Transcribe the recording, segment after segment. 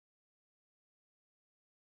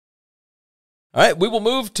All right, we will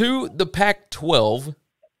move to the Pac-12,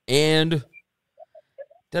 and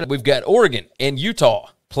we've got Oregon and Utah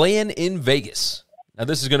playing in Vegas. Now,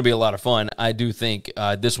 this is going to be a lot of fun. I do think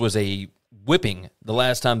this was a whipping the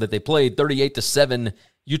last time that they played. 38-7,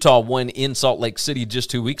 Utah won in Salt Lake City just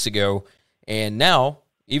 2 weeks ago. And now,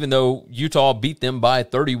 even though Utah beat them by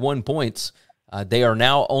 31 points, they are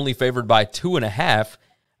now only favored by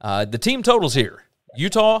 2.5. The team totals here.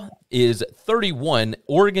 Utah is 31.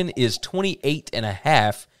 Oregon is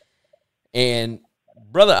 28.5. And,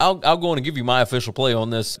 brother, I'll go and give you my official play on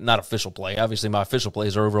this. Not official play. Obviously, my official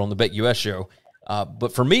plays are over on the BetUS show.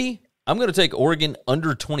 But for me, I'm going to take Oregon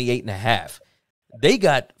under 28.5. They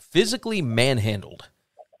got physically manhandled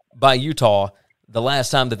by Utah the last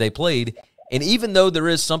time that they played. And even though there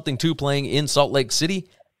is something to playing in Salt Lake City,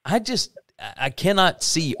 I cannot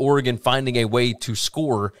see Oregon finding a way to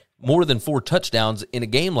score more than 4 touchdowns in a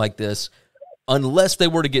game like this unless they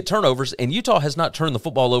were to get turnovers, and Utah has not turned the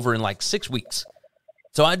football over in like 6 weeks.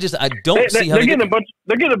 So I don't see how they're getting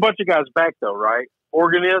a bunch of guys back though, right?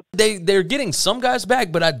 Oregon is. They're getting some guys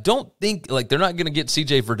back, but I don't think they're not going to get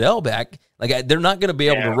C.J. Verdell back. They're not going to be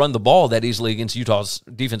able to run the ball that easily against Utah's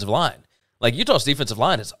defensive line. Utah's defensive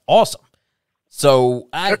line is awesome. So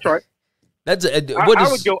that's right. I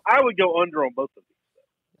would go under on both of these.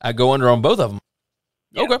 I go under on both of them.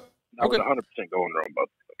 Yeah, okay. I would 100% go under on both.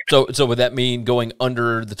 So would that mean going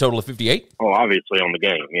under the total of 58? Oh, obviously on the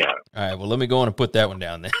game, yeah. All right. Well, let me go on and put that one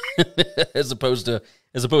down then, as opposed to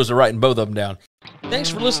writing both of them down. Thanks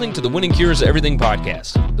for listening to the Winning Cures Everything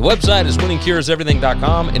podcast. The website is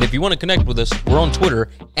winningcureseverything.com, and if you want to connect with us, we're on Twitter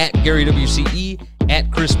at GaryWCE,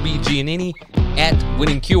 at Chris B. Giannini, at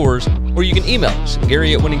Winning Cures, or you can email us,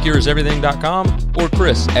 Gary at winningcureseverything.com or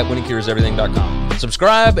Chris at winningcureseverything.com.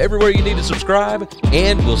 Subscribe everywhere you need to subscribe,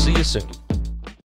 and we'll see you soon.